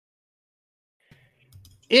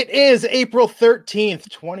It is April 13th,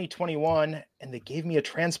 2021, and they gave me a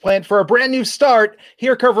transplant for a brand new start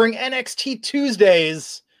here covering NXT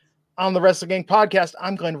Tuesdays on the Wrestling Gang podcast.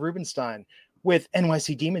 I'm Glenn Rubenstein with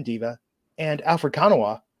NYC Demon Diva and Alfred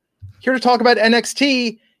Konuwa here to talk about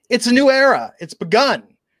NXT. It's a new era. It's begun.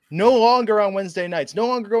 No longer on Wednesday nights. No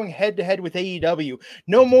longer going head-to-head with AEW.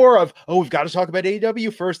 No more of, we've got to talk about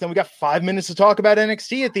AEW first, then we got 5 minutes to talk about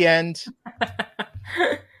NXT at the end.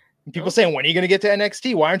 People saying, when are you going to get to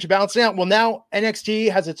NXT? Why aren't you balancing out? Well, now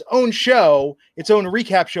NXT has its own show, its own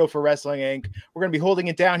recap show for Wrestling Inc. We're going to be holding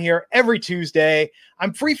it down here every Tuesday.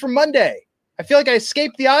 I'm free from Monday. I feel like I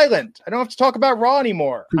escaped the island. I don't have to talk about Raw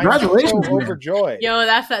anymore. Congratulations! I'm so overjoyed. Yo,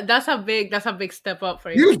 that's a big step up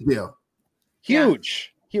for you. Huge deal.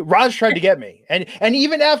 Huge. Raj tried to get me, and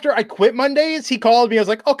even after I quit Mondays, he called me. I was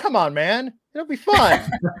like, "Oh, come on, man, it'll be fun."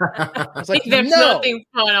 I was like, "There's nothing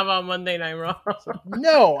fun about Monday Night Raw."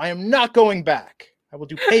 No, I am not going back. I will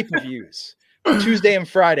do pay-per-views Tuesday and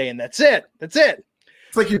Friday, and that's it. That's it.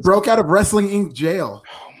 It's like you broke out of Wrestling Inc. jail.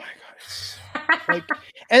 Oh my god!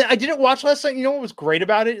 And I didn't watch last night. You know what was great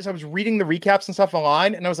about it is I was reading the recaps and stuff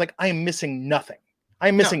online, and I was like, I am missing nothing. I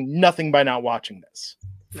am missing nothing by not watching this.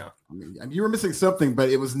 No, I mean, you were missing something, but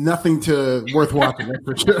it was nothing worth watching. That's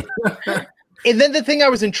for sure. And then the thing I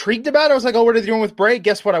was intrigued about, I was like, what are they doing with Bray?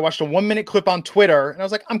 Guess what? I watched a 1-minute clip on Twitter, and I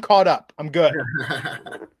was like, I'm caught up. I'm good.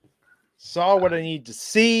 Saw what I need to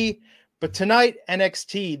see. But tonight,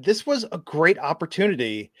 NXT, this was a great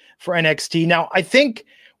opportunity for NXT. Now, I think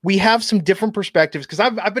we have some different perspectives because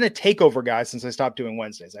I've been a takeover guy since I stopped doing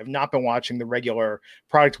Wednesdays. I've not been watching the regular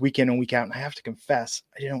product week in and week out. And I have to confess,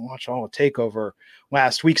 I didn't watch all of takeover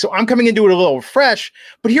last week. So I'm coming into it a little fresh.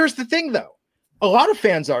 But here's the thing, though. A lot of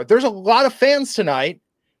fans are. There's a lot of fans tonight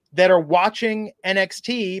that are watching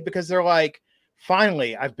NXT because they're like,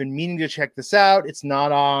 finally, I've been meaning to check this out. It's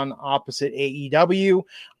not on opposite AEW.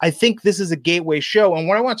 I think this is a gateway show. And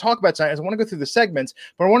what I want to talk about tonight is I want to go through the segments,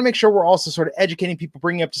 but I want to make sure we're also sort of educating people,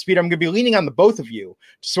 bringing up to speed. I'm going to be leaning on the both of you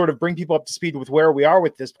to sort of bring people up to speed with where we are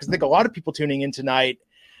with this, because I think a lot of people tuning in tonight,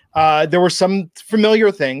 there were some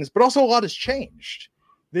familiar things, but also a lot has changed.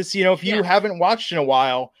 This, if you haven't watched in a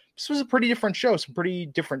while, this was a pretty different show, some pretty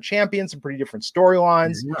different champions, some pretty different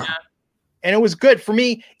storylines. Yeah. And it was good. For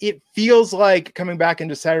me, it feels like coming back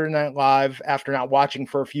into Saturday Night Live after not watching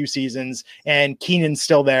for a few seasons, and Keenan's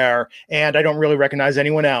still there, and I don't really recognize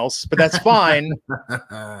anyone else, but that's fine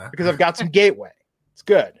because I've got some gateway. It's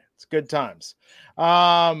good. It's good times.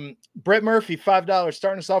 Brett Murphy, $5,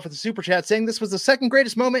 starting us off with a super chat saying this was the second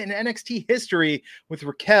greatest moment in NXT history with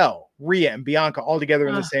Raquel, Rhea, and Bianca all together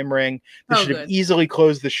in the same ring. This should have easily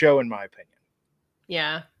closed the show, in my opinion.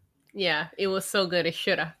 Yeah. Yeah, it was so good. It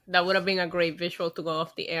should have. That would have been a great visual to go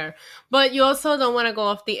off the air. But you also don't want to go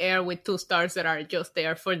off the air with 2 stars that are just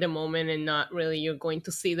there for the moment and not really you're going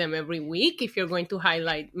to see them every week. If you're going to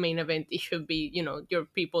highlight main event, it should be, your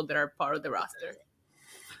people that are part of the roster.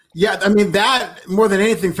 Yeah, I mean, that more than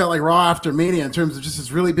anything felt like Raw after Mania in terms of just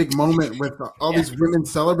this really big moment with all these women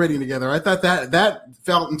celebrating together. I thought that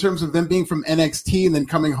felt, in terms of them being from NXT and then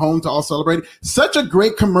coming home to all celebrate, such a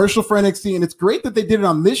great commercial for NXT. And it's great that they did it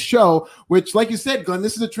on this show, which, like you said, Glenn,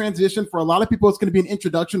 this is a transition. For a lot of people, it's going to be an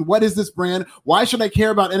introduction. What is this brand? Why should I care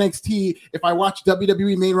about NXT if I watch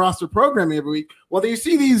WWE main roster programming every week? Well, you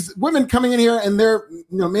see these women coming in here and they're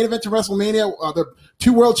main event to WrestleMania. They're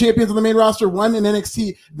 2 world champions on the main roster, 1 in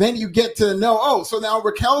NXT. Then you get to know, so now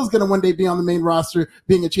Raquel is going to one day be on the main roster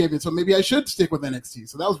being a champion. So maybe I should stick with NXT.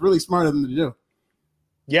 So that was really smart of them to do.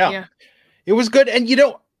 Yeah. It was good. And,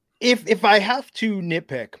 if I have to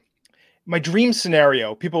nitpick, my dream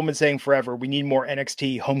scenario, people have been saying forever, we need more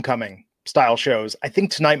NXT homecoming style shows. I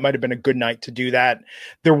think tonight might have been a good night to do that.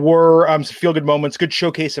 There were some feel-good moments, good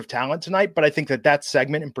showcase of talent tonight, but I think that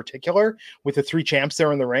segment in particular with the 3 champs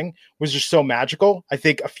there in the ring was just so magical. I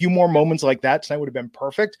think a few more moments like that tonight would have been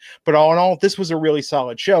perfect, but all in all, this was a really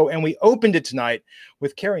solid show, and we opened it tonight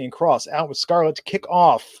with Karrion Kross out with Scarlett to kick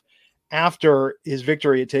off after his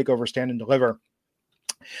victory at TakeOver Stand and Deliver.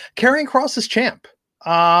 Karrion Kross is champ.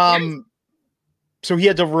 So he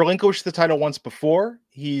had to relinquish the title once before.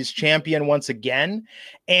 He's champion once again.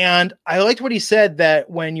 And I liked what he said, that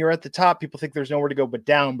when you're at the top, people think there's nowhere to go but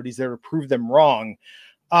down, but he's there to prove them wrong.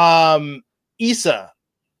 Issa,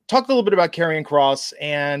 talk a little bit about Karrion Kross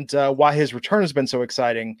and why his return has been so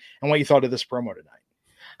exciting and what you thought of this promo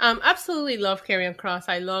tonight. Absolutely love Karrion Kross.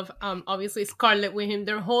 I love, obviously, Scarlett with him.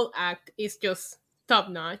 Their whole act is just top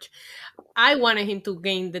notch. I wanted him to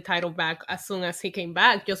gain the title back as soon as he came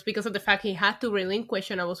back, just because of the fact he had to relinquish,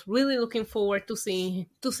 and I was really looking forward to seeing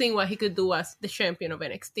what he could do as the champion of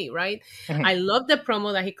NXT, right? Mm-hmm. I love the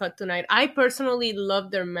promo that he cut tonight. I personally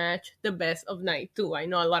loved their match the best of night 2. I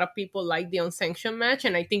know a lot of people like the unsanctioned match,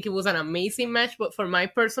 and I think it was an amazing match, but for my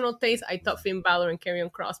personal taste, I thought Finn Balor and Karrion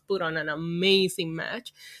Kross put on an amazing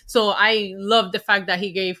match. So I love the fact that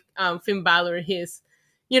he gave Finn Balor his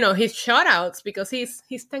shout outs, because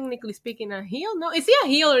he's technically speaking a heel. No, is he a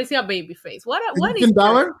heel or is he a babyface? What is Finn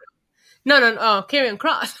Balor? No, Karrion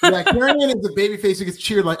Kross. Yeah, Karrion is a babyface who gets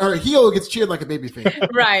cheered or a heel who gets cheered like a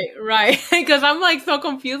babyface. Right. Because I'm like so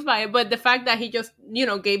confused by it. But the fact that he just,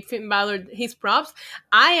 gave Finn Balor his props,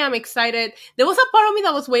 I am excited. There was a part of me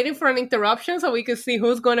that was waiting for an interruption so we could see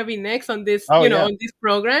who's going to be next on this, on this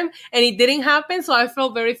program. And it didn't happen. So I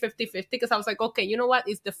felt very 50-50, because I was like, okay, you know what?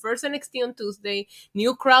 It's the first NXT on Tuesday.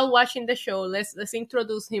 New crowd watching the show. Let's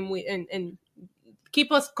introduce him and keep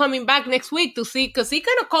us coming back next week to see, because he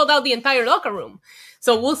kind of called out the entire locker room.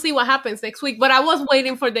 So we'll see what happens next week. But I was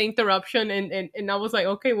waiting for the interruption, and I was like,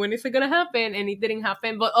 okay, when is it going to happen? And it didn't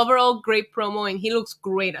happen. But overall, great promo, and he looks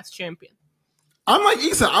great as champion. I'm like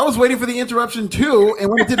Issa. I was waiting for the interruption too, and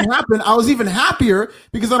when it didn't happen, I was even happier,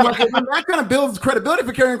 because I'm like, that kind of builds credibility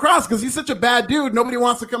for Karrion Kross, because he's such a bad dude. Nobody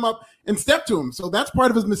wants to come up and step to him. So that's part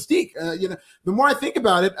of his mystique. The more I think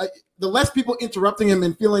about it, the less people interrupting him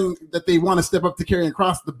and feeling that they want to step up to Karrion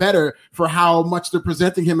Kross, the better for how much they're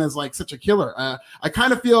presenting him as like such a killer. I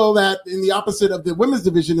kind of feel that in the opposite of the women's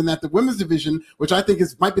division, in that the women's division, which I think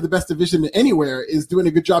might be the best division anywhere, is doing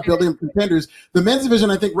a good job building up contenders. The men's division,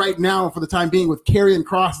 I think right now, for the time being, with Karrion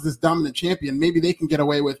Kross as this dominant champion, maybe they can get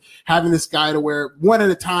away with having this guy to where one at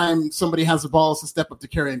a time somebody has the balls to step up to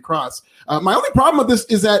Karrion Kross. My only problem with this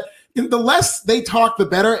is that the less they talk, the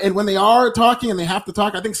better. And when they are talking and they have to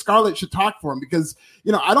talk, I think Scarlett should talk for him, because,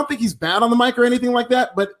 I don't think he's bad on the mic or anything like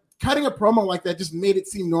that, but cutting a promo like that just made it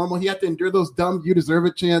seem normal. He had to endure those dumb "you deserve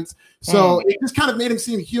it" chants. So it just kind of made him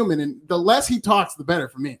seem human. And the less he talks, the better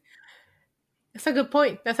for me. That's a good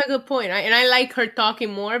point. And I like her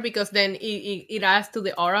talking more, because then it adds to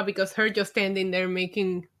the aura, because her just standing there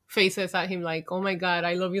making faces at him like, oh my God,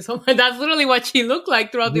 I love you so much. That's literally what she looked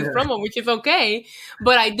like throughout this promo, which is okay.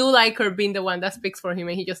 But I do like her being the one that speaks for him,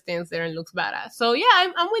 and he just stands there and looks badass. So yeah,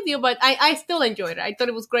 I'm with you, but I still enjoyed it. I thought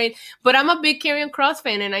it was great. But I'm a big Karrion Kross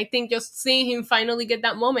fan, and I think just seeing him finally get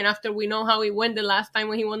that moment after we know how he went the last time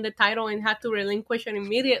when he won the title and had to relinquish it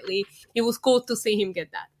immediately, it was cool to see him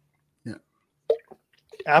get that. Yeah,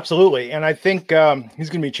 absolutely. And I think he's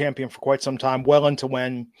going to be champion for quite some time, well into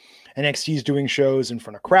when NXT is doing shows in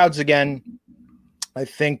front of crowds again. I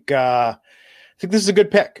think this is a good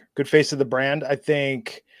pick, good face of the brand. I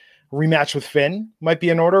think rematch with Finn might be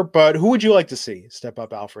in order, but who would you like to see step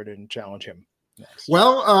up Alfred and challenge him next?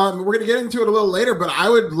 Well, we're going to get into it a little later, but I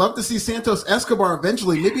would love to see Santos Escobar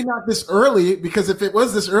eventually. Maybe not this early, because if it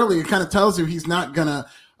was this early, it kind of tells you he's not going to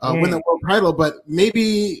win the world title, but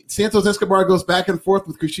maybe Santos Escobar goes back and forth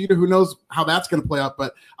with Kushida. Who knows how that's going to play out,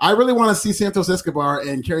 but I really want to see Santos Escobar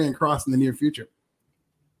and Karrion Kross in the near future.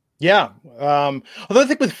 Yeah. Although I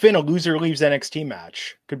think with Finn, a loser leaves NXT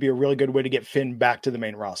match could be a really good way to get Finn back to the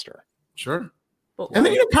main roster. Sure. And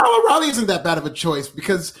then Kyle O'Reilly isn't that bad of a choice,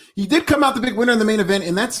 because he did come out the big winner in the main event,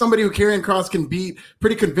 and that's somebody who Karrion Kross can beat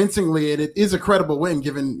pretty convincingly, and it is a credible win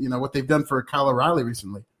given what they've done for Kyle O'Reilly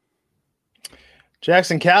recently.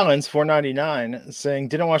 Jackson Callens, $4.99, saying,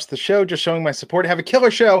 didn't watch the show, just showing my support. Have a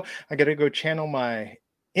killer show. I got to go channel my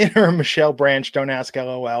inner Michelle Branch. Don't ask,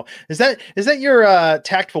 LOL. Is that your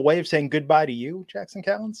tactful way of saying goodbye to you, Jackson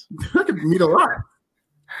Callens? I could meet a lot.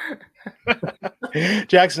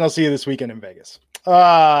 Jackson, I'll see you this weekend in Vegas,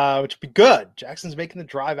 which would be good. Jackson's making the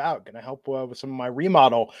drive out. Going to help with some of my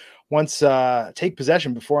remodel once take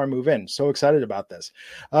possession before I move in. So excited about this.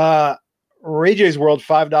 Ray J's World,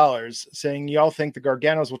 $5, saying, y'all think the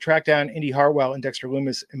Garganos will track down Indy Hartwell and Dexter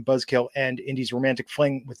Lumis and Buzzkill and Indy's romantic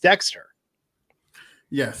fling with Dexter?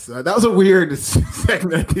 Yes, that was a weird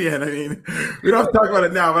segment at the end. I mean, we don't have to talk about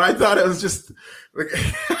it now, but I thought it was just like,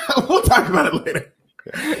 we'll talk about it later.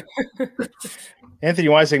 Yeah. Anthony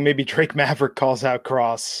Wise saying maybe Drake Maverick calls out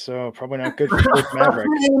Cross, so probably not good for Drake Maverick.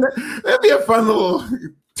 I mean, that'd be a fun little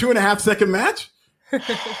 2.5 second match.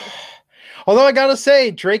 Although I gotta say,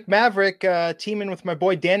 Drake Maverick teaming with my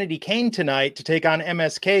boy Danity Kane tonight to take on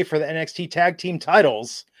MSK for the NXT Tag Team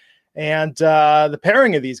titles, and the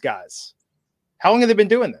pairing of these guys. How long have they been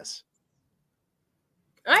doing this?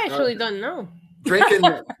 I actually don't know. Drake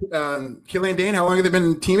and Killian Dane, how long have they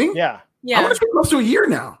been teaming? Yeah. I want to say close to a year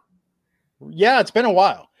now. Yeah, it's been a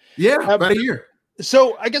while. Yeah, about a year.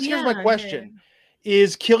 So I guess here's my question.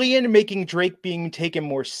 Is Killian making Drake being taken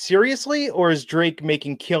more seriously, or is Drake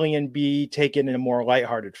making Killian be taken in a more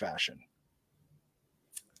lighthearted fashion?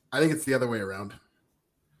 I think it's the other way around.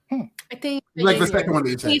 I think like the second one that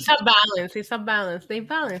you said. It's a balance. It's a balance. They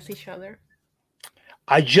balance each other.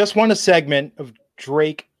 I just want a segment of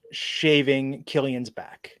Drake shaving Killian's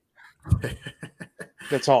back.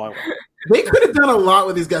 That's all I want. They could have done a lot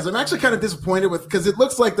with these guys. I'm actually kind of disappointed with, because it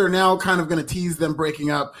looks like they're now kind of going to tease them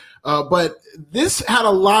breaking up. But this had a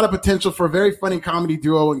lot of potential for a very funny comedy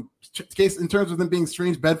duo in terms of them being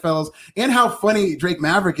strange bedfellows and how funny Drake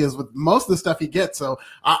Maverick is with most of the stuff he gets. So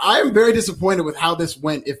I am very disappointed with how this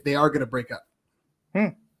went if they are going to break up.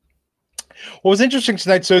 What was interesting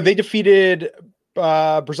tonight, so they defeated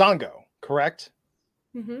Breezango, correct?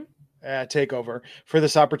 Mm-hmm. TakeOver for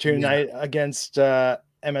this opportunity night against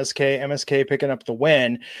MSK picking up the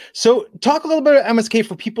win. So talk a little bit about MSK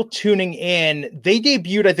for people tuning in. They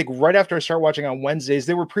debuted, I think, right after I started watching on Wednesdays.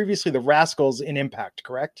 They were previously the Rascals in Impact,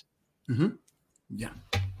 correct? Mm-hmm. Yeah.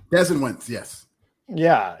 Des and Wentz, yes.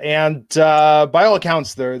 Yeah, and by all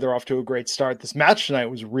accounts, they're off to a great start. This match tonight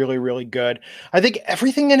was really, really good. I think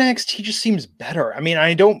everything in NXT just seems better. I mean,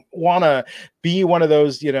 I don't want to be one of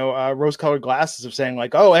those, rose-colored glasses of saying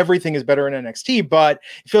like, oh, everything is better in NXT, but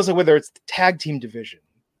it feels like whether it's the tag team division,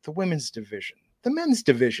 the women's division, the men's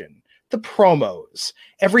division, the promos,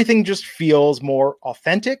 everything just feels more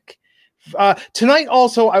authentic. Tonight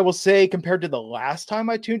also, I will say, compared to the last time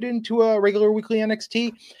I tuned into a regular weekly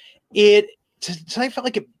NXT, tonight felt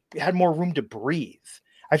like it had more room to breathe.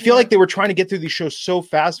 I feel like they were trying to get through these shows so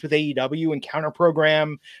fast with AEW and counter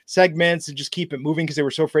program segments and just keep it moving because they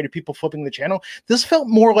were so afraid of people flipping the channel. This felt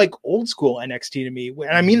more like old school NXT to me.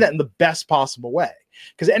 And I mean that in the best possible way,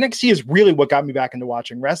 because NXT is really what got me back into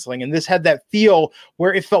watching wrestling. And this had that feel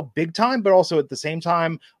where it felt big time, but also at the same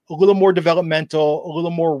time, a little more developmental, a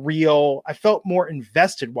little more real. I felt more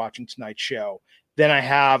invested watching tonight's show than I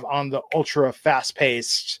have on the ultra fast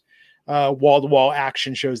paced, wall-to-wall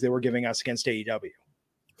action shows they were giving us against AEW.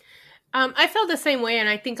 I felt the same way, and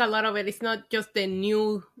I think a lot of it is not just the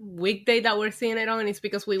new weekday that we're seeing it on. It's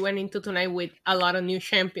because we went into tonight with a lot of new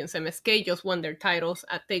champions. MSK just won their titles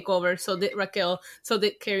at TakeOver, so did Raquel, so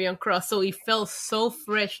did Karrion Kross. So it felt so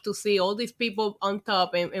fresh to see all these people on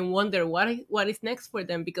top and wonder what is next for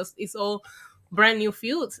them, because it's all brand new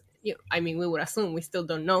feuds. I mean, we would assume we still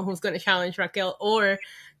don't know who's going to challenge Raquel or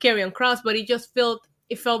Karrion Kross, but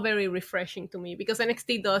it felt very refreshing to me, because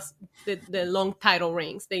NXT does the long title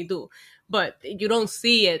reigns. They do. But you don't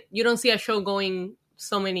see it. You don't see a show going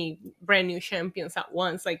so many brand new champions at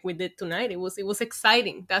once like we did tonight. It was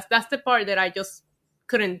exciting. That's the part that I just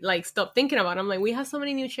couldn't stop thinking about. I'm like, we have so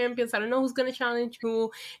many new champions. I don't know who's going to challenge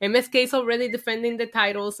who. MSK is already defending the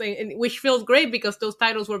titles, and which feels great because those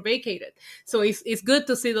titles were vacated. So it's good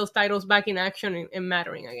to see those titles back in action and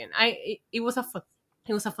mattering again. It was a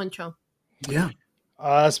fun show. Yeah.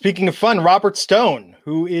 Speaking of fun, Robert Stone,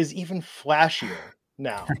 who is even flashier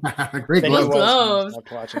now. Great gloves.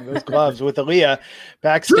 Watching those gloves with Aaliyah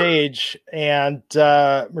backstage, and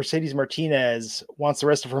Mercedes Martinez wants the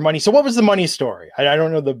rest of her money. So what was the money story? I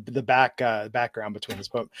don't know the background between this,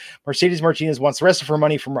 but Mercedes Martinez wants the rest of her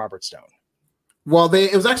money from Robert Stone. Well,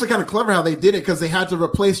 it was actually kind of clever how they did it, because they had to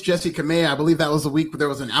replace Jessi Kamea. I believe that was the week where there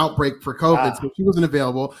was an outbreak for COVID, so she wasn't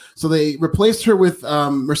available. So they replaced her with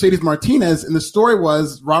Mercedes Martinez, and the story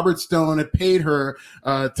was Robert Stone had paid her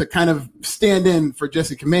to kind of stand in for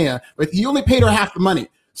Jessi Kamea, but he only paid her half the money.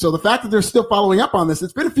 So the fact that they're still following up on this,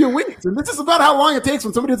 it's been a few weeks, and this is about how long it takes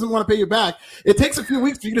when somebody doesn't want to pay you back. It takes a few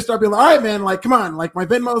weeks for you to start being like, all right, man, come on, my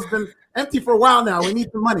Venmo's been empty for a while now. We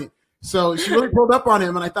need some money. So she really pulled up on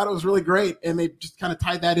him, and I thought it was really great. And they just kind of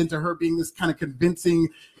tied that into her being this kind of convincing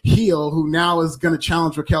heel who now is going to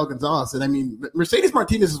challenge Raquel Gonzalez. And I mean, Mercedes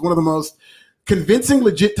Martinez is one of the most convincing,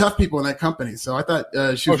 legit tough people in that company. So I thought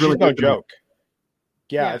she was really no joke.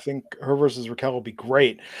 Yeah, I think her versus Raquel will be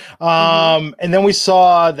great. And then we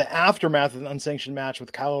saw the aftermath of an unsanctioned match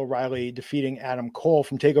with Kyle O'Reilly defeating Adam Cole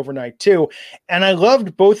from TakeOver Night 2. And I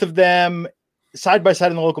loved both of them side by side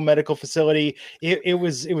in the local medical facility. It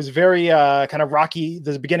was very kind of Rocky,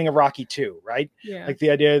 the beginning of Rocky 2, right? Yeah. Like the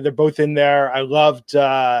idea they're both in there. I loved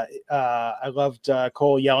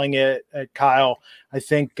Cole yelling at Kyle. I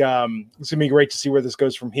think it's gonna be great to see where this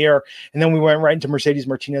goes from here. And then we went right into Mercedes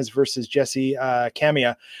Martinez versus Jessi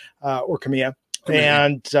Kamea.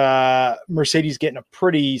 And Mercedes getting a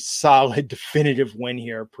pretty solid definitive win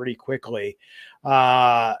here pretty quickly.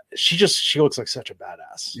 She looks like such a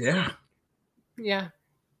badass. Yeah. Yeah.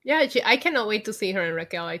 Yeah, I cannot wait to see her and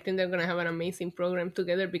Raquel. I think they're gonna have an amazing program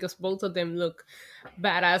together because both of them look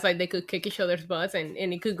badass. Like they could kick each other's butts, and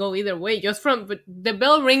it could go either way. Just from the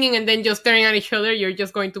bell ringing and then just staring at each other, you're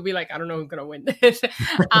just going to be like, I don't know who's gonna win this.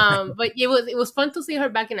 But it was fun to see her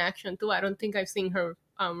back in action too. I don't think I've seen her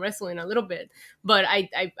wrestling a little bit, but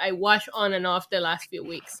I watched on and off the last few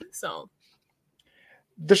weeks. So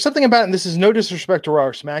there's something about it, and this is no disrespect to Raw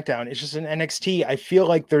or SmackDown. It's just in NXT, I feel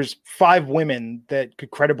like there's 5 women that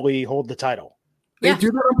could credibly hold the title. They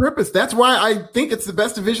do that on purpose. That's why I think it's the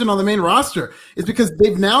best division on the main roster. Is because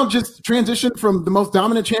they've now just transitioned from the most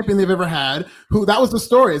dominant champion they've ever had. Who that was the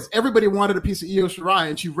story is everybody wanted a piece of Io Shirai,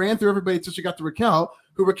 and she ran through everybody until she got to Raquel,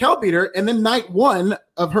 who Raquel beat her. And then night 1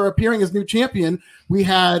 of her appearing as new champion, we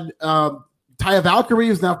had Taya Valkyrie,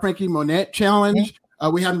 who's now Frankie Monet challenge.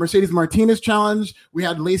 We had Mercedes Martinez challenge. We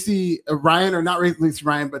had Lacey Ryan, or not Lacey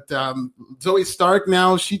Ryan, but Zoe Stark.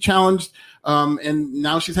 Now she challenged, and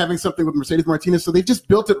now she's having something with Mercedes Martinez. So they just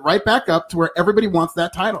built it right back up to where everybody wants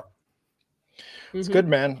that title. It's good,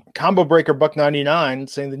 man. Combo Breaker Buck99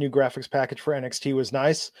 saying the new graphics package for NXT was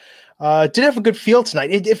nice. Did have a good feel tonight.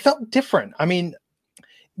 It felt different. I mean,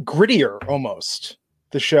 grittier almost,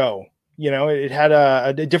 the show. You know, it had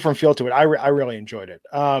a different feel to it. I really enjoyed it.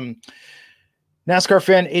 NASCAR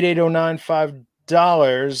fan 8809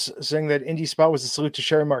 $5 saying that Indy spot was a salute to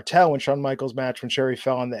Sherry Martel when Shawn Michaels match when Sherry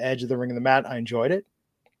fell on the edge of the ring of the mat. I enjoyed it.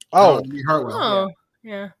 Indy Hartwell. Oh,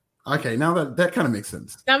 yeah. Okay, now that kind of makes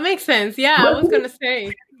sense. That makes sense. Yeah, I was gonna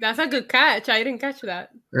say that's a good catch. I didn't catch that.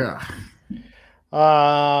 Yeah.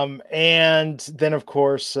 And then of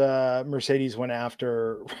course Mercedes went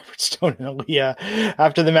after Robert Stone and Aaliyah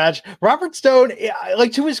after the match. Robert Stone,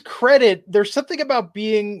 like, to his credit, there's something about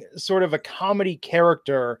being sort of a comedy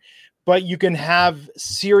character, but you can have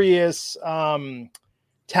serious talent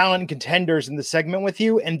contenders in the segment with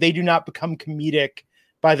you, and they do not become comedic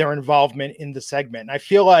by their involvement in the segment. And I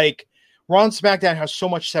feel like Raw and SmackDown has so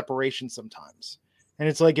much separation sometimes, and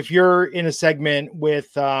it's like if you're in a segment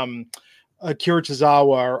with Akira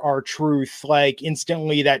Tozawa or Truth, like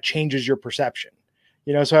instantly that changes your perception,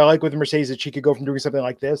 you know? So I like with Mercedes that she could go from doing something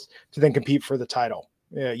like this to then compete for the title,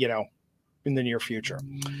 you know, in the near future.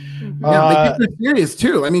 Yeah, they get her serious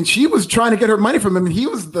too. I mean, she was trying to get her money from him, and he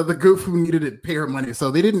was the goof who needed to pay her money. So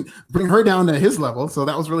they didn't bring her down to his level. So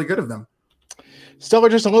that was really good of them. Stellar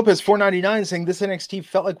Justin Lopez 499 saying this NXT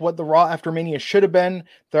felt like what the Raw after Mania should have been.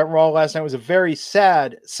 That Raw last night was a very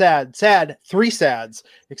sad 3 sads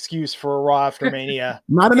excuse for a Raw after Mania.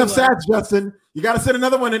 Not enough sads, Justin. You got to set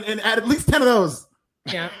another one and add at least 10 of those.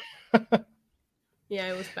 Yeah.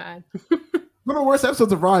 Yeah, it was bad. One of the worst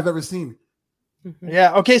episodes of Raw I've ever seen.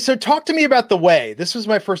 Yeah. Okay. So talk to me about The Way. This was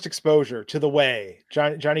my first exposure to The Way,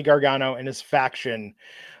 Johnny Gargano and his faction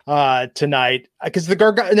tonight, because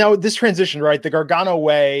now this transition, right? The Gargano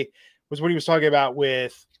Way was what he was talking about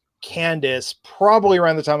with Candice probably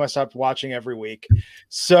around the time I stopped watching every week.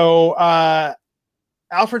 So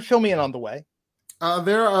Alfred, fill me in on The Way.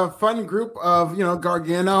 They're a fun group of,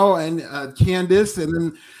 Gargano and Candice, and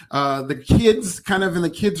then the kids, kind of in the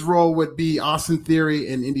kids' role, would be Austin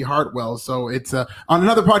Theory and Indy Hartwell. So it's on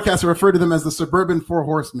another podcast I refer to them as the Suburban Four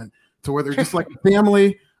Horsemen, to where they're just like a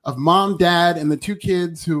family of mom, dad, and the 2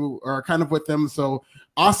 kids who are kind of with them. So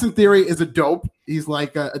Austin Theory is a dope. He's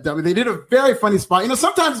like a dummy. They did a very funny spot.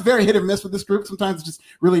 Sometimes it's very hit or miss with this group. Sometimes it's just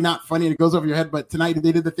really not funny and it goes over your head. But tonight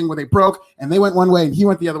they did the thing where they broke and they went one way and he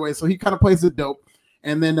went the other way. So he kind of plays it dope.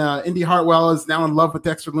 And then Indy Hartwell is now in love with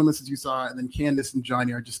Dexter Lumis, as you saw. And then Candice and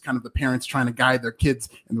Johnny are just kind of the parents trying to guide their kids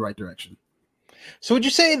in the right direction. So would you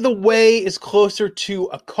say The Way is closer to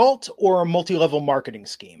a cult or a multi-level marketing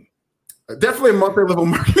scheme? Definitely a multi-level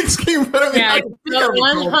marketing scheme. But I mean,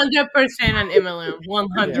 100% on MLM.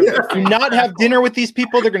 100%. Yeah. Do not have dinner with these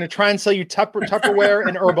people. They're going to try and sell you Tupperware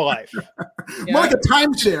and Herbalife. Yeah. More like a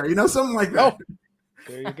timeshare, something like that. Oh,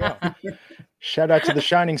 there you go. Shout out to the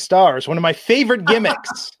Shining Stars. One of my favorite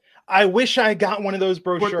gimmicks. I wish I got one of those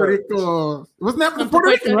brochures. Puerto Rico. Wasn't that from Puerto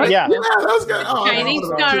Rico, right? Yeah. Yeah, that was good. Shining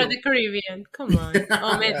Star of the Caribbean. Come on.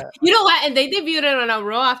 Oh, man. Yeah. You know what? And they debuted on a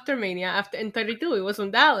Raw after Mania in 32. It was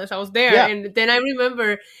on Dallas. I was there. Yeah. And then I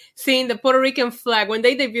remember seeing the Puerto Rican flag. When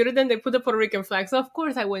they debuted them, they put the Puerto Rican flag. So, of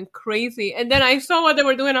course, I went crazy. And then I saw what they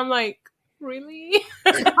were doing. I'm like, really?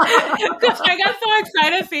 Because I got so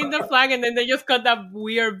excited seeing the flag, and then they just got that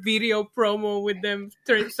weird video promo with them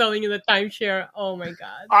selling you the timeshare. Oh my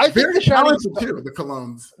god! I think the Shining too, the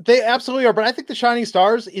colognes. They absolutely are, but I think the Shining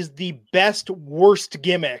Stars is the best worst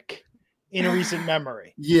gimmick in recent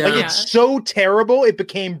memory. Yeah, it's so terrible it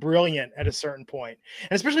became brilliant at a certain point,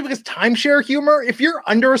 and especially because timeshare humor. If you're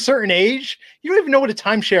under a certain age, you don't even know what a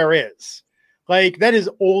timeshare is. Like that is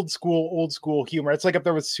old school humor. It's like up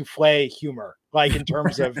there with souffle humor, like in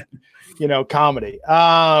terms of, comedy.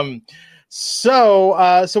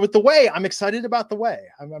 So with The Way, I'm excited about The Way.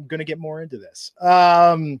 I'm going to get more into this.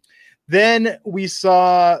 Then we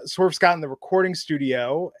saw Swerve Scott in the recording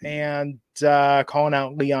studio and calling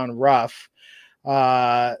out Leon Ruff.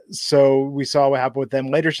 So we saw what happened with them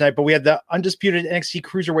later tonight, but we had the undisputed NXT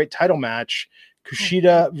Cruiserweight title match,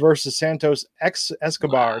 Kushida versus Santos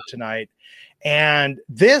Escobar tonight. And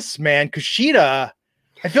this, man, Kushida,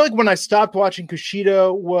 I feel like when I stopped watching,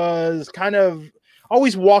 Kushida was kind of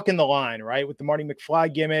always walking the line, right? With the Marty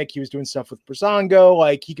McFly gimmick. He was doing stuff with Breezango.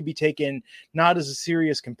 Like he could be taken not as a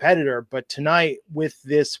serious competitor, but tonight with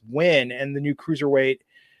this win and the new Cruiserweight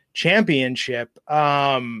championship,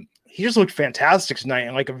 he just looked fantastic tonight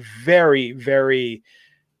and like a very, very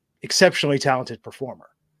exceptionally talented performer.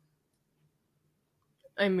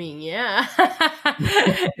 I mean, yeah,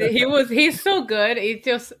 he's so good. It's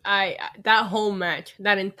just, that whole match,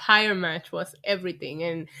 that entire match was everything.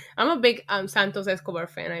 And I'm a big Santos Escobar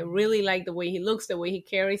fan. I really like the way he looks, the way he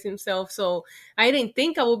carries himself. So I didn't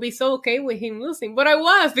think I would be so okay with him losing, but I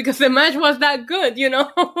was, because the match was that good,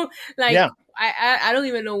 like, yeah. I don't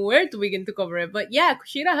even know where to begin to cover it, but yeah,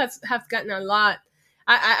 Kushida has gotten a lot.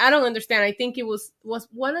 I don't understand. I think it was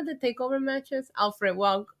one of the takeover matches. Alfred,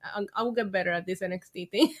 well, I will get better at this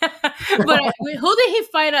NXT thing. But who did he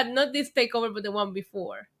fight at? Not this takeover, but the one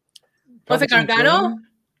before. Was it Gargano?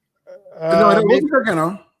 No, it wasn't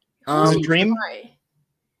Gargano. Was it Dream?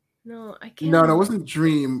 No, I can't. No, it wasn't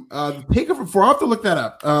Dream. The takeover 4. I'll have to look that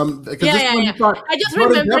up. Yeah. I just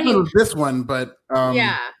remember him. Was this one, but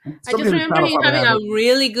yeah, I just remember him having a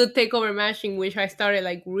really good takeover match in which I started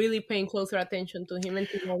like really paying closer attention to him, and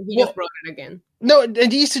he just brought it again. No, and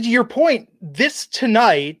Issa, to your point, this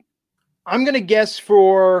tonight, I'm going to guess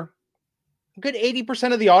for a good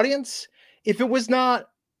 80% of the audience, if it was not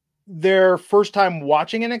their first time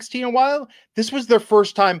watching NXT in a while, this was their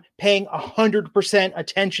first time paying 100%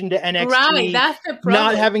 attention to NXT. Right, that's the problem.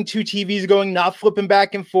 Not having two TVs going, not flipping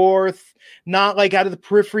back and forth, not like out of the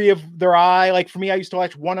periphery of their eye. Like for me, I used to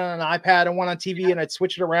watch one on an iPad and one on TV, and I'd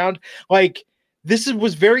switch it around. Like this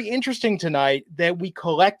was very interesting tonight that we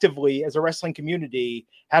collectively, as a wrestling community,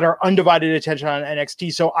 had our undivided attention on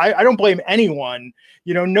NXT. So I don't blame anyone.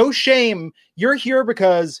 No shame. You're here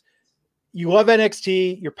because you love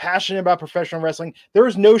NXT, you're passionate about professional wrestling. There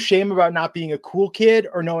is no shame about not being a cool kid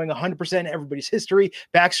or knowing 100% everybody's history,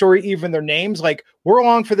 backstory, even their names. Like, we're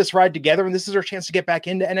along for this ride together, and this is our chance to get back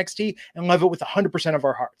into NXT and love it with 100% of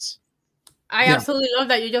our hearts. I absolutely love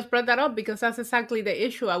that you just brought that up, because that's exactly the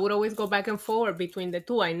issue. I would always go back and forward between the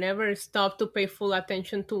two. I never stopped to pay full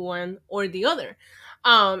attention to one or the other.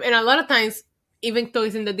 And a lot of times, even though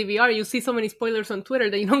it's in the DVR, you see so many spoilers on Twitter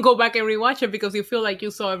that you don't go back and rewatch it because you feel like you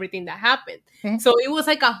saw everything that happened. Mm-hmm. So it was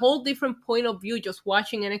like a whole different point of view just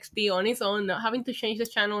watching NXT on its own, not having to change the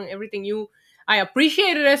channel and everything. I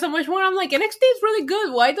appreciated it so much more. I'm like, NXT is really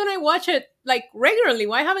good. Why don't I watch it like regularly?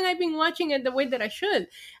 Why haven't I been watching it the way that I should?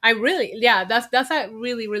 That's a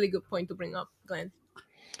really, really good point to bring up, Glenn.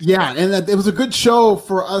 Yeah, and it was a good show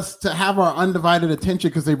for us to have our undivided attention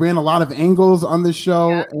because they ran a lot of angles on this show.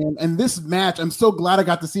 Yeah. And this match, I'm so glad I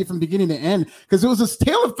got to see it from beginning to end because it was a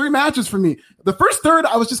tale of 3 matches for me. The first third,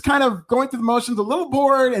 I was just kind of going through the motions, a little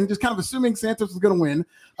bored and just kind of assuming Santos was going to win.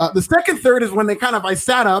 The second third is when I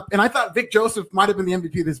sat up and I thought Vic Joseph might have been the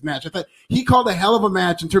MVP of this match. I thought he called a hell of a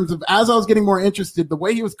match in terms of, as I was getting more interested, the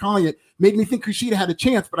way he was calling it made me think Kushida had a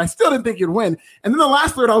chance, but I still didn't think he'd win. And then the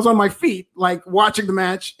last third, I was on my feet, like watching the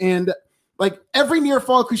match, and like every near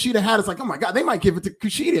fall Kushida had, it's like, oh my God, they might give it to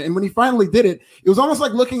Kushida. And when he finally did it, it was almost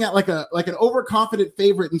like looking at like an overconfident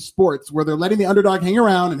favorite in sports where they're letting the underdog hang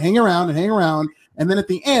around and hang around and hang around. And then at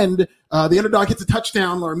the end, the underdog hits a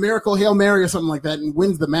touchdown or a miracle Hail Mary or something like that and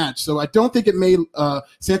wins the match. So I don't think it made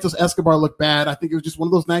Santos Escobar look bad. I think it was just one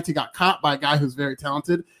of those nights he got caught by a guy who's very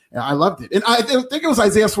talented. I loved it. And I think it was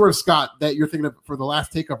Isaiah Swerve Scott that you're thinking of for the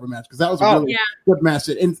last takeover match because that was a really good match.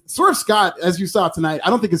 And Swerve Scott, as you saw tonight, I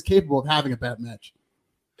don't think is capable of having a bad match.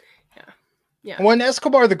 Yeah. When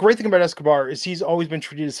Escobar, the great thing about Escobar is he's always been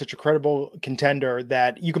treated as such a credible contender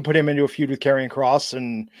that you can put him into a feud with Karrion Kross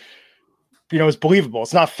and it's believable.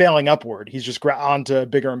 It's not failing upward. He's just on to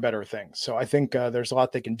bigger and better things. So I think there's a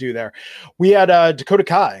lot they can do there. We had Dakota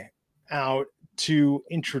Kai out to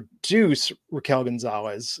introduce Raquel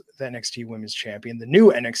Gonzalez, the NXT Women's Champion, the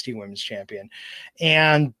new NXT Women's Champion.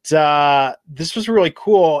 And this was really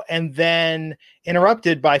cool. And then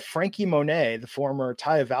interrupted by Frankie Monet, the former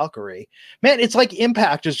Taya Valkyrie. Man, it's like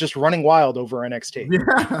Impact is just running wild over NXT.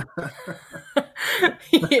 Yeah.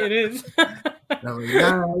 It is.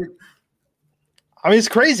 I mean, it's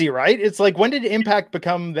crazy, right? It's like, when did Impact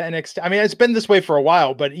become the NXT? I mean, it's been this way for a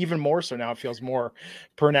while, but even more so now, it feels more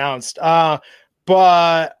pronounced.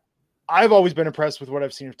 But I've always been impressed with what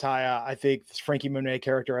I've seen of Taya. I think this Frankie Monet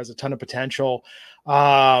character has a ton of potential.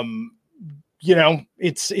 You know,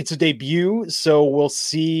 it's a debut, so we'll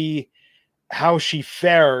see how she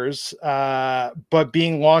fares. But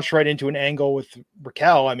being launched right into an angle with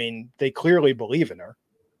Raquel, I mean, they clearly believe in her.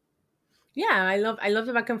 Yeah, I love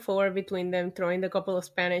the back and forth between them, throwing the couple of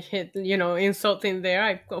Spanish hit, insulting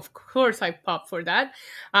there. Of course I pop for that.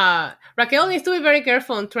 Raquel needs to be very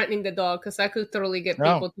careful on threatening the dog, because that could totally get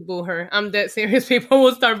people to boo her. I'm dead serious. People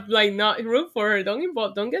will start like not root for her.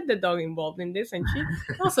 Don't get the dog involved in this, and she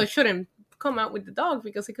also shouldn't come out with the dog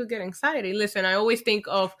because it could get anxiety. Listen, I always think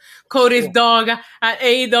of Cody's dog at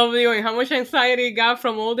AEW and how much anxiety he got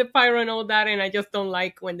from all the pyro and all that, and I just don't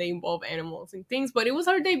like when they involve animals and things. But it was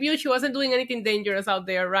her debut. She wasn't doing anything dangerous out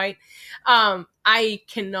there, right? I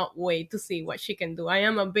cannot wait to see what she can do. I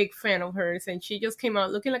am a big fan of hers, and she just came out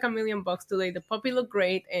looking like $1,000,000 today. The puppy looked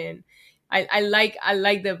great, and I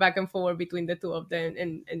like the back and forth between the two of them,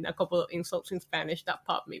 and a couple of insults in Spanish that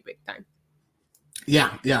popped me big time.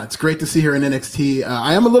 Yeah, it's great to see her in NXT.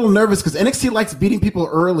 I am a little nervous because NXT likes beating people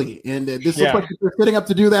early, and this looks like they're setting up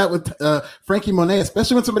to do that with Frankie Monet,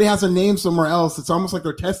 especially when somebody has a name somewhere else. It's almost like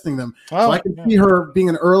they're testing them. So I can see her being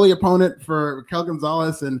an early opponent for Raquel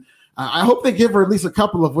Gonzalez, and I hope they give her at least a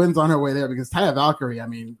couple of wins on her way there, because Taya Valkyrie, I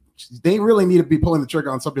mean, they really need to be pulling the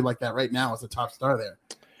trigger on somebody like that right now as a top star there.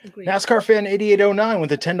 Agreed. NASCAR fan 8809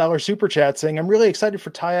 with a $10 super chat saying, I'm really excited for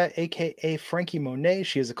Taya, aka Frankie Monet.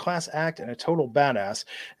 She is a class act and a total badass,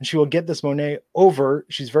 and she will get this Monet over.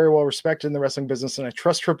 She's very well respected in the wrestling business, and I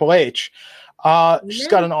trust Triple H. She's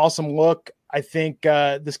got an awesome look. I think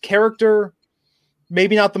this character,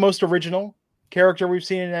 maybe not the most original character we've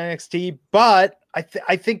seen in NXT, but I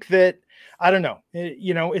think that, I don't know,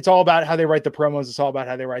 it's all about how they write the promos. It's all about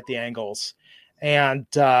how they write the angles. And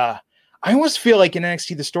I almost feel like in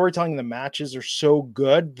NXT, the storytelling in the matches are so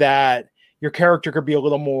good that your character could be a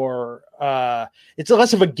little more, it's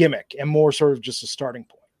less of a gimmick and more sort of just a starting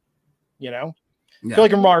point, I feel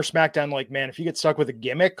like in Raw or SmackDown, like, man, if you get stuck with a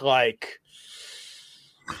gimmick, like...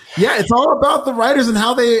 Yeah, it's all about the writers and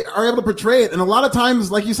how they are able to portray it. And a lot of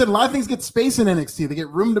times, like you said, a lot of things get space in NXT. They get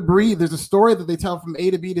room to breathe. There's a story that they tell from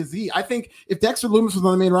A to B to Z. I think if Dexter Lumis was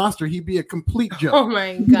on the main roster, he'd be a complete joke. Oh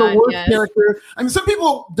my God, the worst character. I mean, some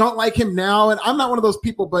people don't like him now, and I'm not one of those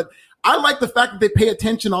people, but I like the fact that they pay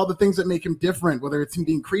attention to all the things that make him different, whether it's him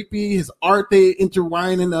being creepy, his art, they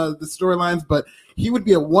intertwine in the storylines, but he would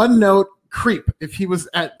be a one-note creep if he was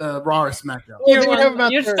at Raw or SmackDown.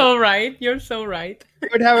 You're so right. You're so right. They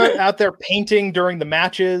would have it out there painting during the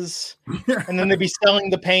matches, and then they'd be selling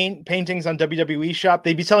the paintings on WWE Shop.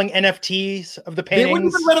 They'd be selling NFTs of the paintings. They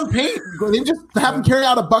wouldn't even let him paint. They just have him carry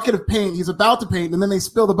out a bucket of paint. He's about to paint, and then they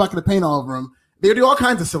spill the bucket of paint all over him. They do all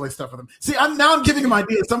kinds of silly stuff with him. See, I'm giving him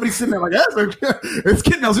ideas. Somebody's sitting there like, yes, it's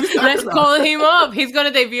kid knows what he's talking Let's about. call him up. He's going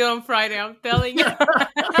to debut on Friday. I'm telling you.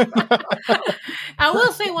 I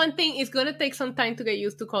will say one thing. It's going to take some time to get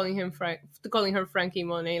used to calling her Frankie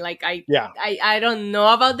Monet. Like, I don't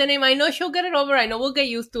know about the name. I know she'll get it over. I know we'll get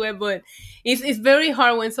used to it, but it's very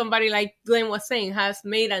hard when somebody, like Glenn was saying, has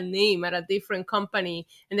made a name at a different company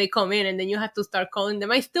and they come in and then you have to start calling them.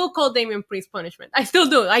 I still call Damian Priest Punishment. I still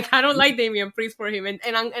do. Like, I don't like Damian Priest for him, and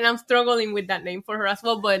I'm struggling with that name for her as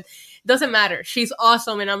well, but doesn't matter. She's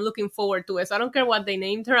awesome, and I'm looking forward to it. So I don't care what they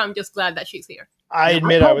named her. I'm just glad that she's here. I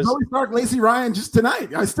admit I was Zoe Stark, Lacey Ryan just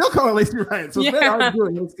tonight. I still call her Lacey Ryan. So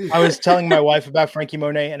I was telling my wife about Frankie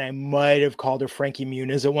Monet, and I might have called her Frankie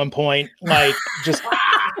Muniz at one point. Like, just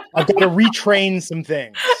I've got to retrain some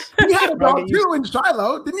things. He had a dog too in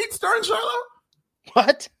Shiloh. Didn't he star in Shiloh?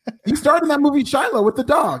 What? He starred in that movie Shiloh with the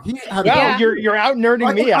dog. He had you're out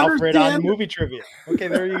nerding me, Alfred, on movie trivia. Okay,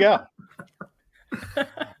 there you go.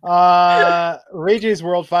 Ray J's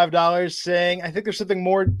World $5 saying, I think there's something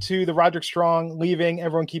more to the Roderick Strong leaving.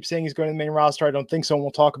 Everyone keeps saying he's going to the main roster. I don't think so, and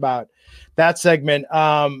we'll talk about that segment.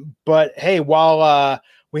 But hey, while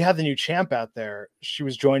we have the new champ out there, she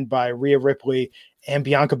was joined by Rhea Ripley and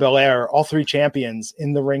Bianca Belair, all three champions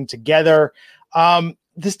in the ring together.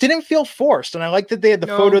 This didn't feel forced, and I like that they had the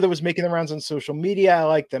photo that was making the rounds on social media. I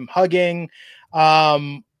like them hugging.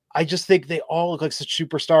 I just think they all look like such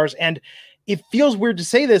superstars, and it feels weird to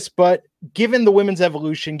say this, but given the women's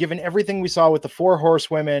evolution, given everything we saw with the 4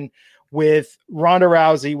 horsewomen, with Ronda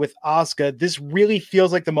Rousey, with Asuka, this really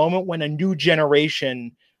feels like the moment when a new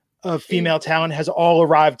generation of female talent has all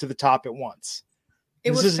arrived to the top at once.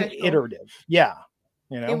 This is iterative. Yeah.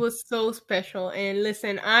 It was so special. And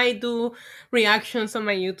listen, I do reactions on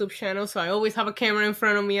my YouTube channel, so I always have a camera in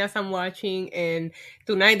front of me as I'm watching. And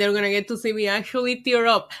tonight they're going to get to see me actually tear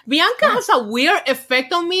up. Bianca has a weird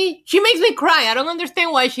effect on me. She makes me cry. I don't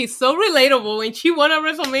understand why. She's so relatable. When she won at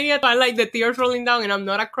WrestleMania, I like the tears rolling down and I'm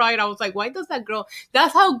not a crier. I was like, why does that girl?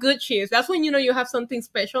 That's how good she is. That's when you know you have something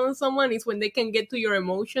special in someone, is when they can get to your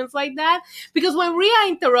emotions like that. Because when Rhea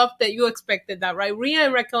interrupted, you expected that, right? Rhea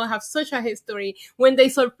and Raquel have such a history. When they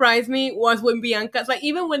surprised me was when Bianca's like,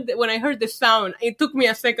 even when I heard the sound, it took me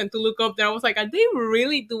a second to look up there. I was like, are they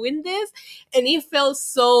really doing this? And it felt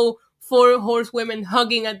so Four Horsewomen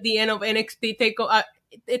hugging at the end of NXT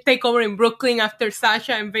takeover in Brooklyn after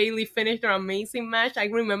Sasha and Bayley finished their amazing match. I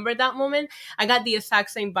remember that moment. I got the exact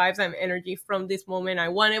same vibes and energy from this moment. I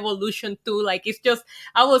want Evolution too. Like, it's just,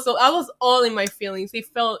 I was all in my feelings. It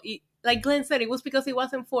felt, like Glenn said, it was because it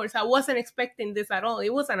wasn't forced. I wasn't expecting this at all.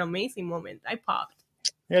 It was an amazing moment. I popped.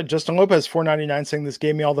 Yeah, Justin Lopez, $4.99, saying this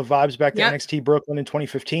gave me all the vibes back to NXT Brooklyn in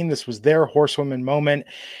 2015. This was their Horsewoman moment,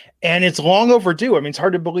 and it's long overdue. I mean, it's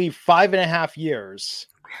hard to believe 5.5 years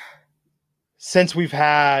since we've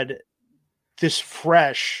had this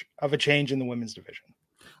fresh of a change in the women's division.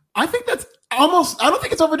 I think that's I don't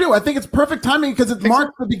think it's overdue. I think it's perfect timing because it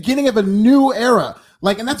marks the beginning of a new era.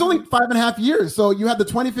 And that's only 5.5 years. So you had the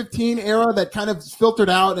 2015 era that kind of filtered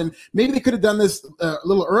out, and maybe they could have done this a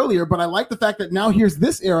little earlier, but I like the fact that now here's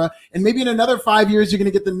this era, and maybe in another 5 years, you're going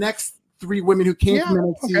to get the next 3 women who came from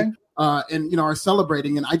NXT and are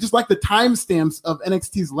celebrating. And I just like the timestamps of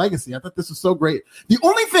NXT's legacy. I thought this was so great. The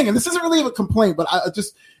only thing, and this isn't really a complaint, but I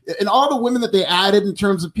just, in all the women that they added in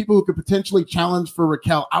terms of people who could potentially challenge for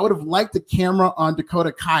Raquel, I would have liked the camera on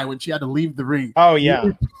Dakota Kai when she had to leave the ring. Oh, yeah.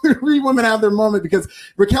 3 women have their moment because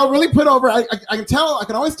Raquel really put over, I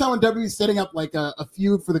can always tell when WWE is setting up like a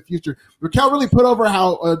feud for the future. Raquel really put over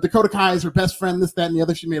how Dakota Kai is her best friend, this, that, and the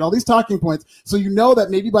other. She made all these talking points. So you know that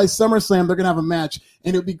maybe by SummerSlam, they're going to have a match,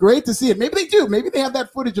 and it would be great to see it. Maybe they do. Maybe they have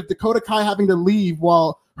that footage of Dakota Kai having to leave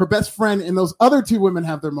while her best friend and those other 2 women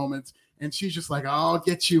have their moments. And she's just like, I'll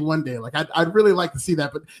get you one day. Like, I'd really like to see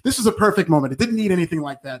that. But this was a perfect moment. It didn't need anything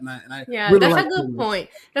like that. And I really that's a good point.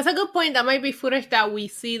 That's a good point. That might be footage that we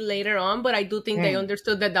see later on. But I do think they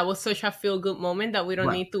understood that was such a feel-good moment that we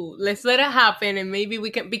don't need to. Let's let it happen. And maybe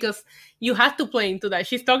we can, because you have to play into that.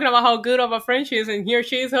 She's talking about how good of a friend she is. And here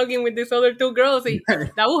she is hugging with these other 2 girls.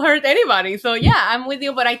 That will hurt anybody. So, yeah, I'm with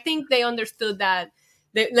you. But I think they understood that.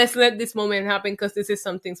 Let's let this moment happen because this is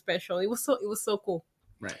something special. It was so cool.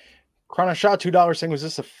 Right. Chrono Shot, $2, saying, was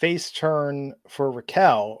this a face turn for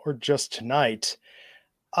Raquel or just tonight?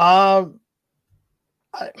 It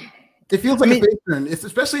feels like a face turn. It's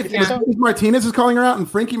especially if Martinez is calling her out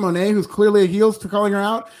and Frankie Monet, who's clearly a heel, to calling her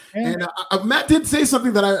out. Yeah. And Matt did say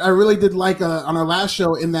something that I really did like on our last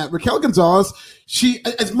show, in that Raquel Gonzalez, she,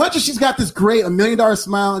 as much as she's got this great $1 million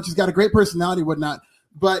smile and she's got a great personality and whatnot,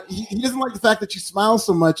 but he doesn't like the fact that she smiles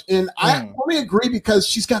so much. And I only agree because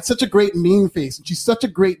she's got such a great mean face and she's such a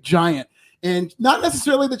great giant. And not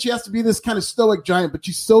necessarily that she has to be this kind of stoic giant, but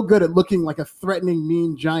she's so good at looking like a threatening,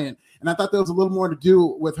 mean giant. And I thought there was a little more to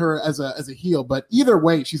do with her as a heel. But either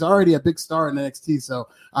way, she's already a big star in NXT. So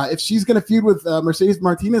if she's going to feud with Mercedes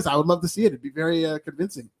Martinez, I would love to see it. It'd be very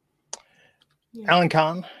convincing. Yeah. Alan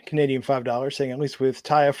Kahn, Canadian $5, saying, at least with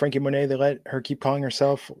Taya, Frankie Monet, they let her keep calling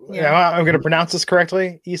herself. Yeah. I'm going to pronounce this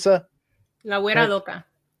correctly, Isa? La güera loca.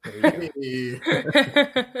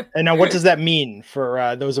 And now, what does that mean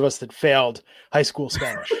for those of us that failed high school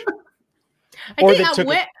Spanish?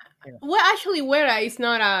 Actually, güera is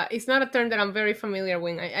not a term that I'm very familiar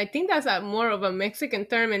with. I think that's more of a Mexican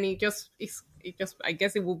term, and it just I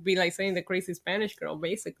guess it would be like saying the crazy Spanish girl,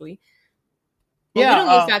 basically. But we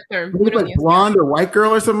don't use that term. We don't use blonde or white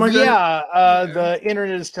girl or something like that. Yeah, the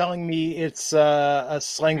internet is telling me it's a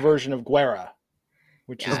slang version of güera,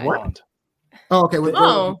 which is blonde. Oh, okay.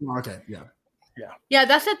 Okay, yeah.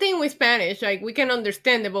 That's the thing with Spanish. Like, we can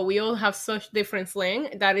understand it, but we all have such different slang.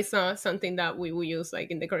 That is not something that we use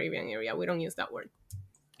like in the Caribbean area. We don't use that word.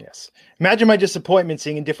 Yes. Imagine my disappointment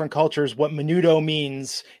seeing in different cultures what menudo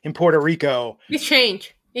means in Puerto Rico. It's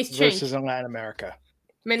changed. Versus in Latin America.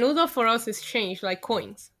 Menudo for us is changed, like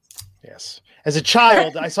coins. Yes. As a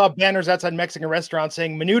child, I saw banners outside Mexican restaurants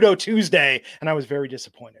saying Menudo Tuesday, and I was very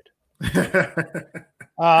disappointed.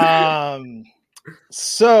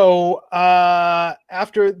 So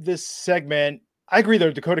after this segment, I agree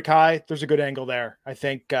though, Dakota Kai, there's a good angle there. I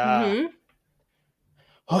think there's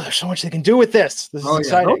so much they can do with this. This is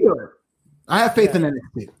exciting. Do it. I have faith in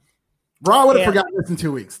NXT. Raw would have forgotten this in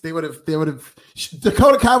 2 weeks. They would have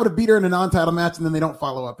Dakota Kai would have beat her in a non-title match, and then they don't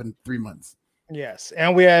follow up in 3 months. Yes,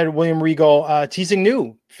 and we had William Regal teasing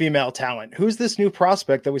new female talent. Who's this new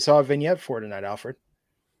prospect that we saw a vignette for tonight, Alfred?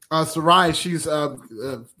 Sarai, she's a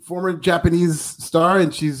former Japanese star,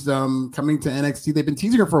 and she's coming to NXT. They've been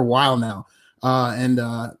teasing her for a while now, and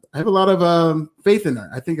I have a lot of faith in her.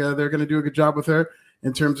 I think they're going to do a good job with her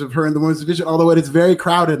in terms of her in the women's division, although it is very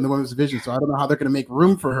crowded in the women's division, so I don't know how they're going to make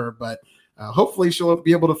room for her, but hopefully she'll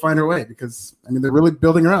be able to find her way because, I mean, they're really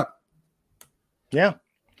building her up. Yeah.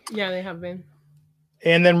 Yeah, they have been.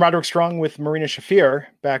 And then Roderick Strong with Marina Shafir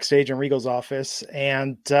backstage in Regal's office,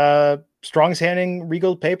 and Strong's handing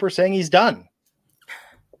Regal paper saying he's done.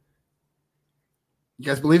 You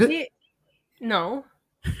guys believe it? No.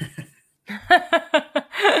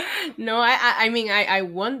 No, I mean, I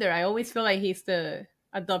wonder. I always feel like he's the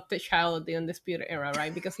adopted child of the Undisputed Era,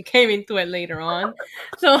 right? Because he came into it later on.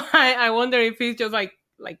 So I wonder if he's just like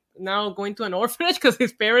now going to an orphanage because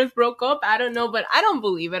his parents broke up. I don't know, but I don't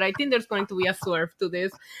believe it. I think there's going to be a swerve to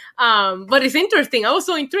this. But it's interesting. I was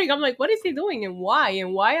so intrigued. I'm like, what is he doing and why?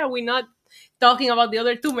 And why are we not talking about the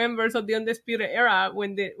other two members of the Undisputed Era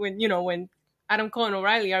when Adam Cole and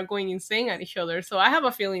O'Reilly are going insane at each other? So I have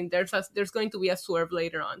a feeling there's going to be a swerve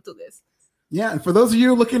later on to this. Yeah, and for those of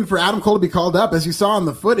you looking for Adam Cole to be called up, as you saw in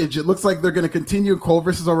the footage, it looks like they're going to continue Cole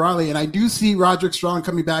versus O'Reilly, and I do see Roderick Strong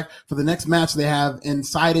coming back for the next match they have and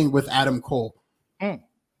siding with Adam Cole.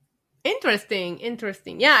 Interesting.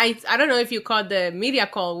 Yeah, I don't know if you caught the media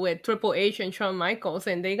call with Triple H and Shawn Michaels,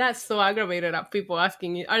 and they got so aggravated at people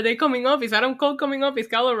asking, are they coming up? Is Adam Cole coming up? Is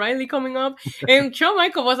Kyle O'Reilly coming up? And Shawn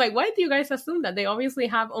Michaels was like, why do you guys assume that? They obviously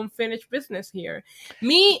have unfinished business here.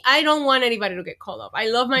 Me, I don't want anybody to get called up. I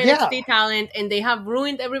love my NXT talent, and they have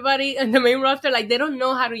ruined everybody in the main roster. Like, they don't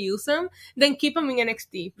know how to use them. Then keep them in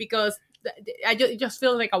NXT because it just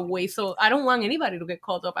feels like a waste. So I don't want anybody to get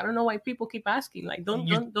called up. I don't know why people keep asking. Like, don't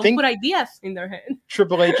put ideas in their head.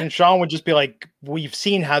 Triple H and Shawn would just be like, we've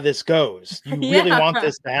seen how this goes. You really want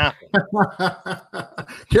this to happen.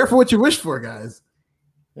 Careful what you wish for, guys.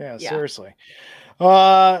 Yeah. Seriously.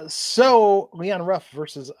 So Leon Ruff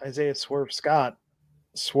versus Isaiah Swerve Scott.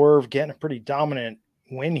 Swerve getting a pretty dominant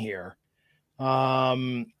win here.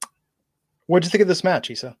 What'd you think of this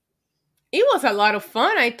match, Isa? It was a lot of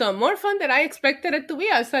fun. I thought more fun than I expected it to be.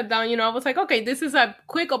 I sat down, I was like, okay, this is a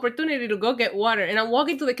quick opportunity to go get water. And I'm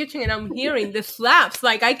walking to the kitchen and I'm hearing the slaps.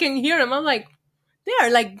 Like, I can hear them. I'm like,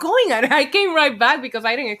 they're like going at it. I came right back because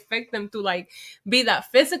I didn't expect them to like be that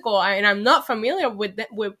physical. And I'm not familiar with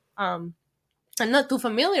I'm not too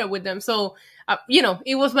familiar with them. So,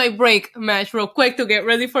 it was my break match real quick to get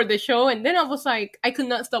ready for the show. And then I was like, I could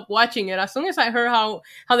not stop watching it. As soon as I heard how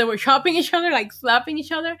they were chopping each other, like slapping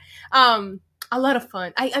each other, a lot of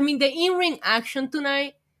fun. I mean, the in-ring action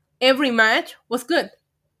tonight, every match was good.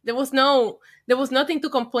 There was nothing to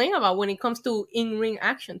complain about when it comes to in-ring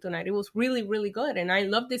action tonight. It was really, really good. And I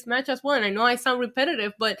love this match as well. And I know I sound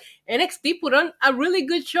repetitive, but NXT put on a really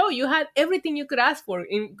good show. You had everything you could ask for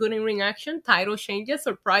in good in-ring action, title changes,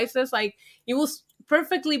 surprises. Like, it was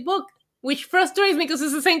perfectly booked, which frustrates me because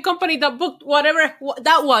it's the same company that booked whatever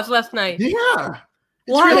that was last night. Yeah.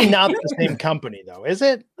 It's really not the same company, though, is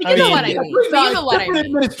it? You know what I mean. You know what I mean.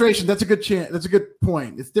 Administration. That's a good chance. That's a good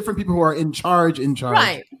point. It's different people who are in charge.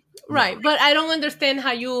 Right. But I don't understand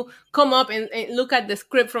how you come up and look at the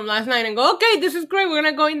script from last night and go, okay, this is great. We're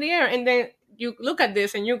gonna go in the air, and then you look at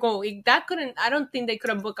this and you go, I don't think they could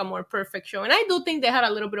have booked a more perfect show. And I do think they had a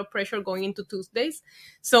little bit of pressure going into Tuesdays,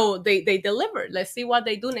 so they delivered. Let's see what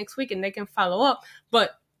they do next week, and they can follow up.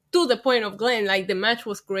 But to the point of Glenn, like, the match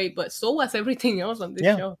was great, but so was everything else on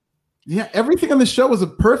this show. Yeah, everything on the show was a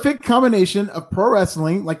perfect combination of pro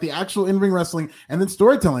wrestling, like the actual in-ring wrestling, and then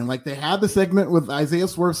storytelling. Like, they had the segment with Isaiah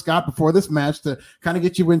Swerve Scott before this match to kind of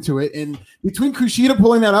get you into it. And between Kushida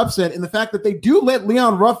pulling that upset and the fact that they do let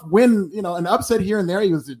Leon Ruff win, an upset here and there,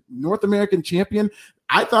 he was a North American champion.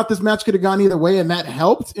 I thought this match could have gone either way, and that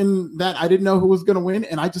helped in that I didn't know who was going to win,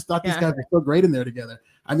 and I just thought these guys were so great in there together.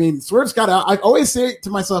 I mean, Swerve Scott, I always say to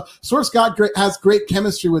myself, Swerve Scott has great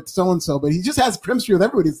chemistry with so-and-so, but he just has chemistry with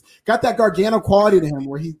everybody. He's got that Gargano quality to him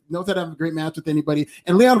where he knows how to have a great match with anybody.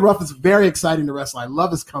 And Leon Ruff is very exciting to wrestle. I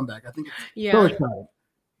love his comeback. I think it's so exciting.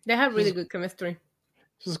 They have really good chemistry.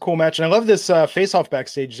 This is a cool match. And I love this face-off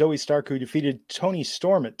backstage. Zoe Stark, who defeated Toni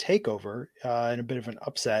Storm at TakeOver in a bit of an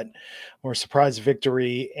upset or surprise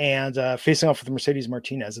victory, and facing off with Mercedes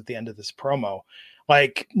Martinez at the end of this promo.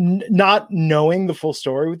 Like, not knowing the full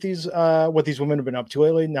story with these, what these women have been up to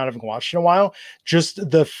lately, not having watched in a while, just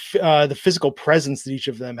the physical presence that each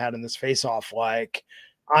of them had in this face-off. Like,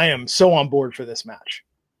 I am so on board for this match.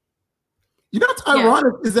 You know what's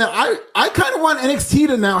ironic is that I kind of want NXT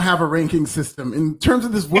to now have a ranking system in terms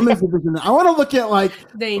of this women's division. I want to look at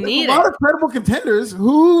they need a lot of credible contenders.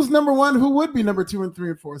 Who's number one? Who would be number 2 and 3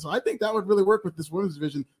 and 4? So I think that would really work with this women's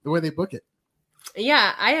division the way they book it.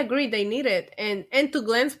 Yeah, I agree. They need it. And to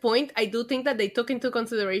Glenn's point, I do think that they took into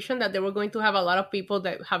consideration that they were going to have a lot of people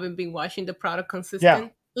that haven't been watching the product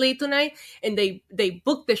consistently tonight, and they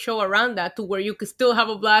booked the show around that to where you could still have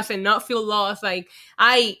a blast and not feel lost. Like,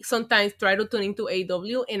 I sometimes try to tune into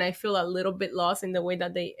AEW and I feel a little bit lost in the way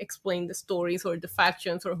that they explain the stories or the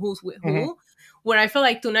factions or who's with who. Where I feel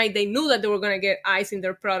like tonight they knew that they were going to get eyes in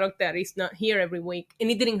their product that is not here every week, and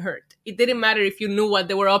it didn't hurt. It didn't matter if you knew what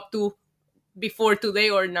they were up to before today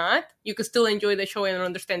or not. You could still enjoy the show and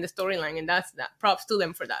understand the storyline, and that's that. Props to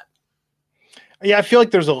them for that. Yeah, I feel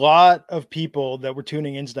like there's a lot of people that were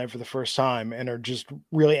tuning in tonight for the first time and are just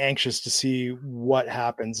really anxious to see what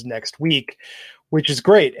happens next week, which is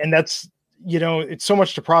great. And that's, it's so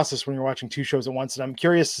much to process when you're watching 2 shows at once. And I'm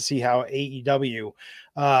curious to see how AEW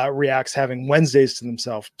reacts having Wednesdays to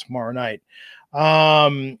themselves tomorrow night.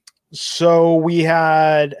 So we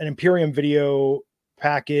had an Imperium video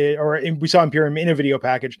package, or we saw Imperium in a video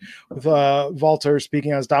package with Walter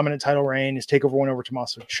speaking on his dominant title reign, his takeover win over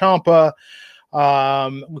Tommaso Ciampa.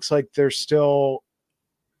 Looks like there's still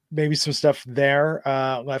maybe some stuff there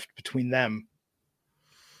left between them.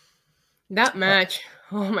 That match,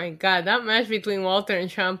 oh my god, that match between Walter and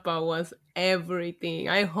Ciampa was everything.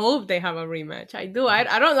 I hope they have a rematch. I do. I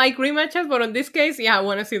don't like rematches, but in this case, I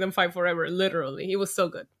want to see them fight forever. Literally, it was so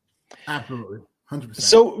good. Absolutely. 100%.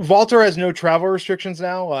 So Walter has no travel restrictions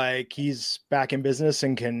now. Like, he's back in business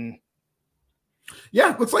and can.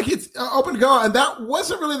 Yeah, looks like it's open to go. And that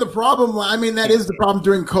wasn't really the problem. I mean, that is the problem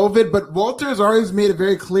during COVID, but Walter has always made it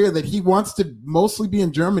very clear that he wants to mostly be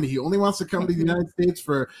in Germany. He only wants to come to the United States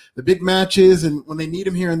for the big matches and when they need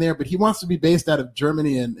him here and there, but he wants to be based out of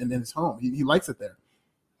Germany and in his home. He likes it there.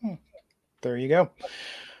 There you go.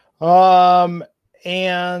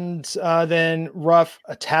 And then Ruff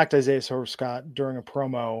attacked Isaiah Scott during a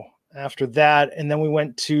promo after that. And then we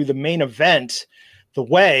went to the main event, The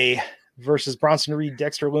Way versus Bronson Reed,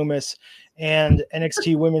 Dexter Lumis, and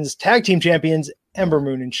NXT Women's Tag Team Champions Ember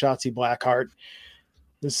Moon and Shotzi Blackheart.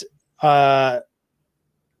 This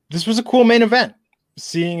was a cool main event.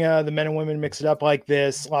 Seeing the men and women mix it up like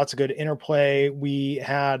this, lots of good interplay. We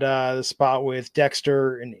had the spot with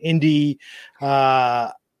Dexter and Indy.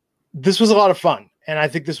 This was a lot of fun. And I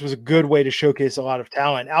think this was a good way to showcase a lot of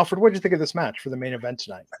talent. Alfred, what did you think of this match for the main event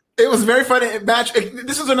tonight? It was a very fun match.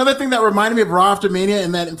 This is another thing that reminded me of Raw After Mania,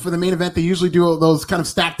 in that for the main event, they usually do those kind of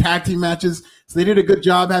stacked tag team matches. So they did a good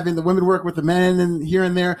job having the women work with the men and here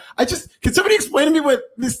and there. Can somebody explain to me what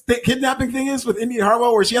this kidnapping thing is with Indy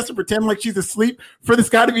Hartwell, where she has to pretend like she's asleep for this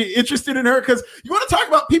guy to be interested in her? Because you want to talk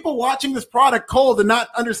about people watching this product cold and not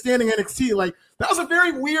understanding NXT. Like, that was a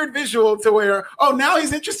very weird visual to where, now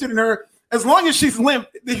he's interested in her. As long as she's limp,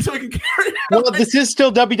 so we can carry her. Well, this is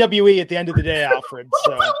still WWE at the end of the day, Alfred.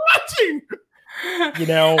 So, watching.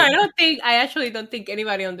 I actually don't think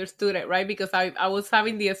anybody understood it, right? Because I was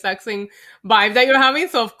having the exact same vibe that you're having.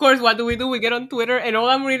 So, of course, what do? We get on Twitter, and all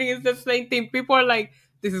I'm reading is the same thing. People are like,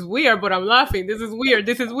 this is weird, but I'm laughing. This is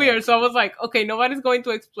weird. So I was like, okay, nobody's going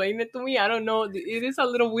to explain it to me. I don't know. It is a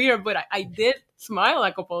little weird, but I did smile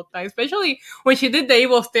a couple of times, especially when she did the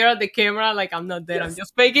evil stare at the camera. Like, I'm not dead. Yes. I'm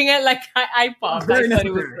just faking it. Like, I popped. I thought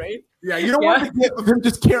it was great. Yeah, you don't want to get of him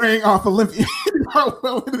just carrying off Olympia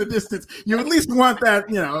well into the distance. You at least want that,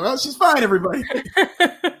 she's fine, everybody.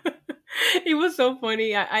 It was so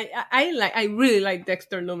funny. I really like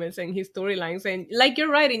Dexter Lumis and his storylines. And like, you're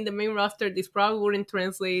right, in the main roster, this probably wouldn't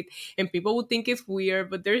translate and people would think it's weird,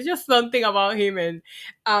 but there's just something about him. And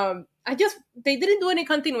they didn't do any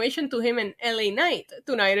continuation to him in LA Knight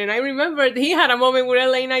tonight. And I remembered he had a moment with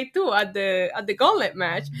LA Knight too at the Gauntlet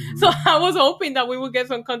match. Mm-hmm. So I was hoping that we would get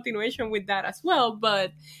some continuation with that as well.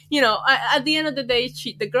 But, at the end of the day,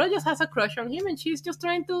 the girl just has a crush on him and she's just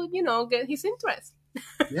trying to, get his interest.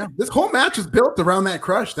 Yeah, this whole match is built around that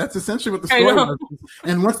crush. That's essentially what the story was.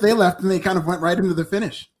 And once they left, then they kind of went right into the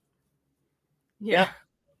finish. Yeah.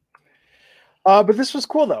 But this was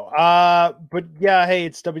cool though. But yeah, hey,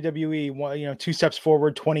 it's WWE. 2 steps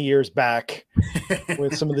forward, 20 years back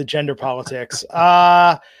with some of the gender politics.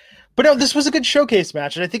 But no, this was a good showcase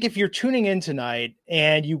match. And I think if you're tuning in tonight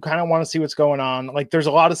and you kind of want to see what's going on, like, there's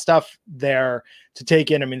a lot of stuff there to take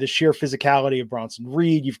in. I mean, the sheer physicality of Bronson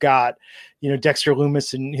Reed. You've got, Dexter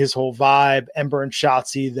Lumis and his whole vibe, Ember and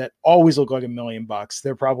Shotzi that always look like $1 million.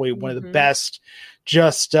 They're probably one of the best.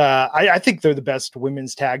 I think they're the best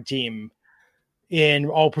women's tag team in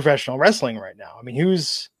all professional wrestling right now. I mean,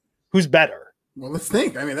 who's better? Well, let's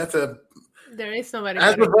think. I mean, that's a There is nobody.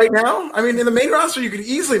 As of right now, I mean, in the main roster, you could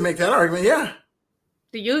easily make that argument. Yeah.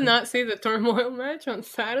 Did you not see the turmoil match on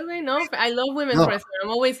Saturday? No, I love women's wrestling. I'm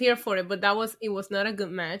always here for it, but it was not a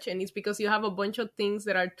good match, and it's because you have a bunch of things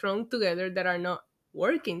that are thrown together that are not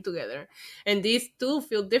working together, and these two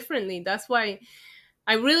feel differently. That's why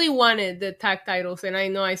I really wanted the tag titles, and I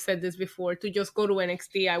know I said this before, to just go to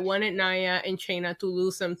NXT. I wanted Nia and Shayna to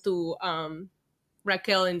lose them to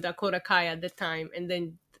Raquel and Dakota Kai at the time, and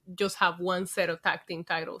then just have one set of tag team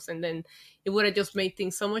titles, and then it would have just made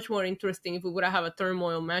things so much more interesting if we would have a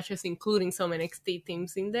turmoil matches, including some NXT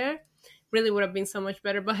teams in there. Really would have been so much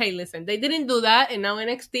better. But hey, listen, they didn't do that, and now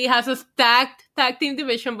NXT has a stacked tag team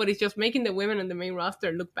division, but it's just making the women on the main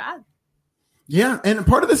roster look bad. Yeah, and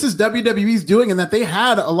part of this is WWE's doing, in that they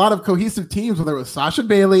had a lot of cohesive teams, whether it was Sasha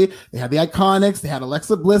Bailey, they had the Iconics, they had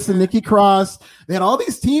Alexa Bliss and Nikki Cross. They had all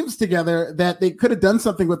these teams together that they could have done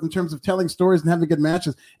something with in terms of telling stories and having good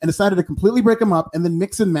matches, and decided to completely break them up and then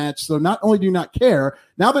mix and match. So not only do you not care,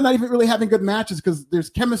 now they're not even really having good matches because there's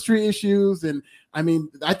chemistry issues. And I mean,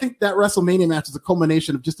 I think that WrestleMania match is a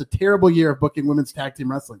culmination of just a terrible year of booking women's tag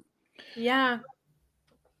team wrestling. Yeah.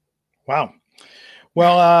 Wow.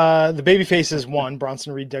 Well, the baby faces won.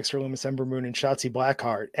 Bronson Reed, Dexter Lumis, Ember Moon, and Shotzi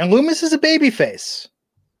Blackheart. And Lumis is a baby face.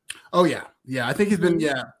 Oh, yeah. Yeah, I think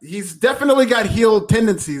he's definitely got heel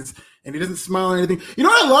tendencies, and he doesn't smile or anything. You know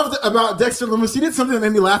what I loved about Dexter Lumis? He did something that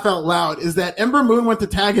made me laugh out loud, is that Ember Moon went to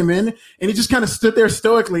tag him in, and he just kind of stood there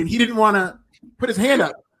stoically, and he didn't want to put his hand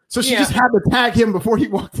up. So she just had to tag him before he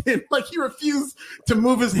walked in. Like, he refused to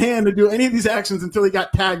move his hand to do any of these actions until he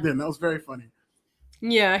got tagged in. That was very funny.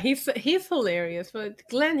 Yeah, he's hilarious, but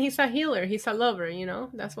Glenn, he's a healer. He's a lover, you know?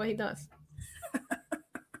 That's what he does.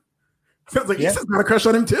 Sounds like he's got a crush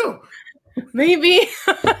on him, too. Maybe.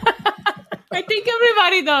 I think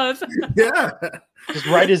everybody does. Yeah. Just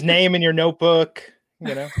write his name in your notebook,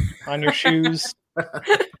 on your shoes.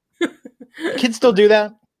 Kids still do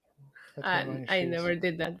that? I never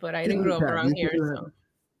did that, but I didn't grow up around here, so...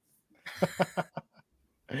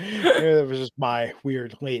 That was just my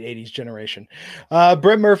weird late 80s generation.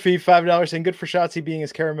 Brett Murphy, $5 saying good for Shotzi being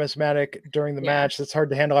as charismatic during the match. That's hard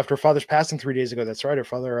to handle after her father's passing 3 days ago. That's right. Her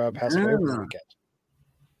father passed away over the weekend.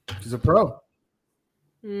 She's a pro.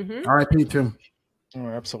 Mm-hmm. R.I.P. too. Oh,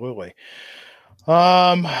 absolutely.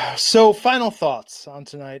 So final thoughts on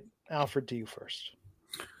tonight. Alfred, to you first.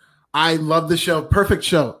 I love the show. Perfect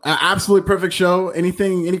show. Absolutely perfect show. Any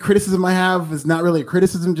criticism I have is not really a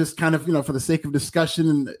criticism, just kind of, for the sake of discussion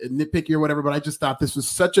and nitpicky or whatever. But I just thought this was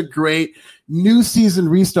such a great new season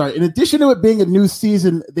restart. In addition to it being a new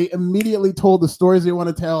season, they immediately told the stories they want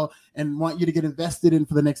to tell and want you to get invested in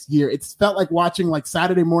for the next year. It's felt like watching like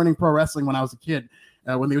Saturday morning pro wrestling when I was a kid,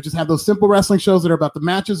 when they would just have those simple wrestling shows that are about the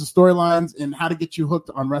matches, the storylines, and how to get you hooked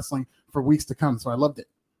on wrestling for weeks to come. So I loved it.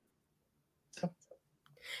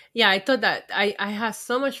 Yeah, I thought that I had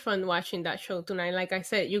so much fun watching that show tonight. Like I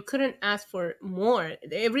said, you couldn't ask for more.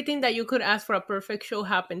 Everything that you could ask for a perfect show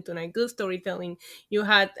happened tonight. Good storytelling. You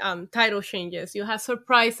had title changes. You had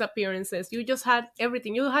surprise appearances. You just had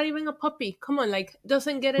everything. You had even a puppy. Come on,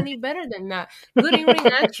 doesn't get any better than that. Good in-ring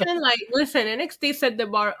action. Listen, NXT set the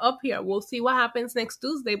bar up here. We'll see what happens next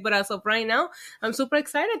Tuesday. But as of right now, I'm super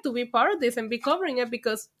excited to be part of this and be covering it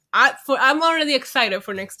because I'm already excited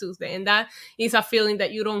for next Tuesday, and that is a feeling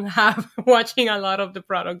that you don't have watching a lot of the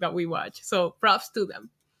product that we watch. So props to them.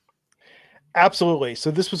 Absolutely.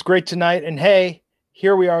 So this was great tonight. And hey,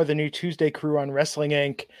 here we are, the new Tuesday crew on Wrestling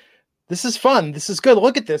Inc. This is fun. This is good.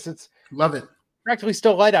 Look at this. Love it. Practically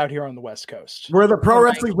still light out here on the West Coast. We're the pro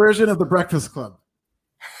wrestling version of the Breakfast Club.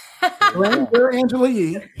 We're Angela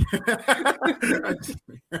Yee.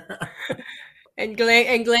 And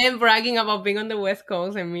Glenn bragging about being on the West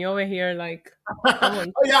Coast, and me over here come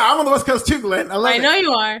on. Oh yeah, I'm on the West Coast too, Glenn. I know you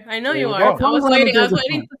are. I was waiting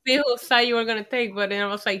to see whose side you were going to take, but then I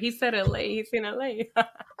was like, he said LA. He's in LA.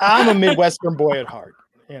 I'm a Midwestern boy at heart,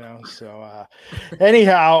 so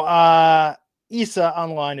anyhow, Issa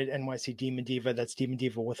online at NYC Demon Diva. That's Demon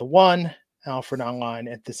Diva with a 1. Alfred online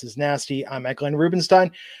at This Is Nasty. I'm at Glenn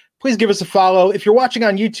Rubenstein. Please give us a follow. If you're watching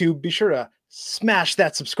on YouTube, be sure to smash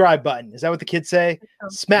that subscribe button. Is that what the kids say?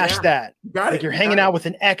 Smash that. You're hanging out with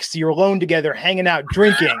an ex, you're alone together, hanging out,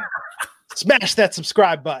 drinking. Smash that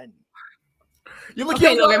subscribe button. You look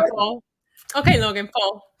okay, Logan Paul. Okay, Logan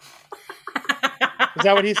Paul. Is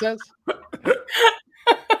that what he says?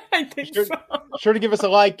 I think so. Sure to give us a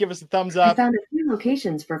like, give us a thumbs up. I found a few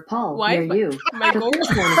locations for Paul near you. The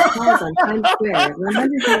first one is Paul's on Times Square,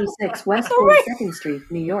 136 West 42nd Street,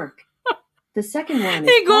 New York. The second one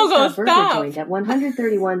is Paul's Burger Joint at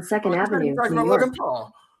 131 2nd Avenue, New York.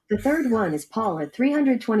 The third one is Paul at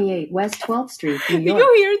 328 West 12th Street, New York. Did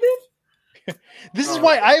you hear this? This is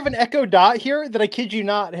why I have an Echo Dot here that I kid you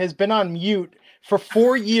not has been on mute for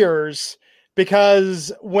 4 years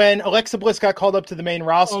because when Alexa Bliss got called up to the main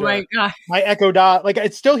roster, oh my God, my Echo Dot, like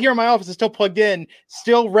it's still here in my office, it's still plugged in,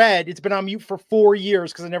 still red. It's been on mute for 4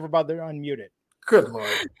 years because I never bothered to unmute it. Good Lord.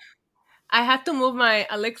 I had to move my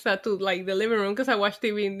Alexa to like the living room because I watch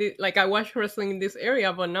TV I watch wrestling in this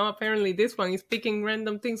area, but now apparently this one is picking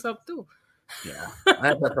random things up too. Yeah, I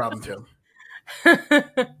have that problem too.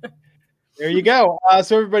 There you go.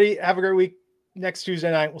 So everybody have a great week. Next Tuesday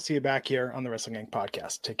night, we'll see you back here on the Wrestling Gang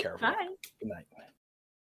podcast. Take care. Everybody. Bye. Good night.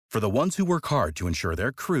 For the ones who work hard to ensure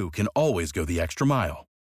their crew can always go the extra mile,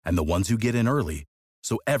 and the ones who get in early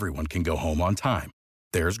so everyone can go home on time,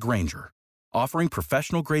 there's Grainger, offering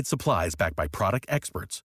professional-grade supplies backed by product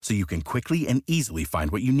experts so you can quickly and easily find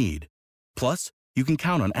what you need. Plus, you can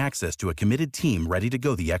count on access to a committed team ready to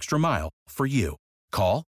go the extra mile for you.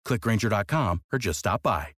 Call, click Grainger.com, or just stop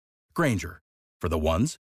by. Grainger, for the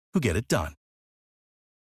ones who get it done.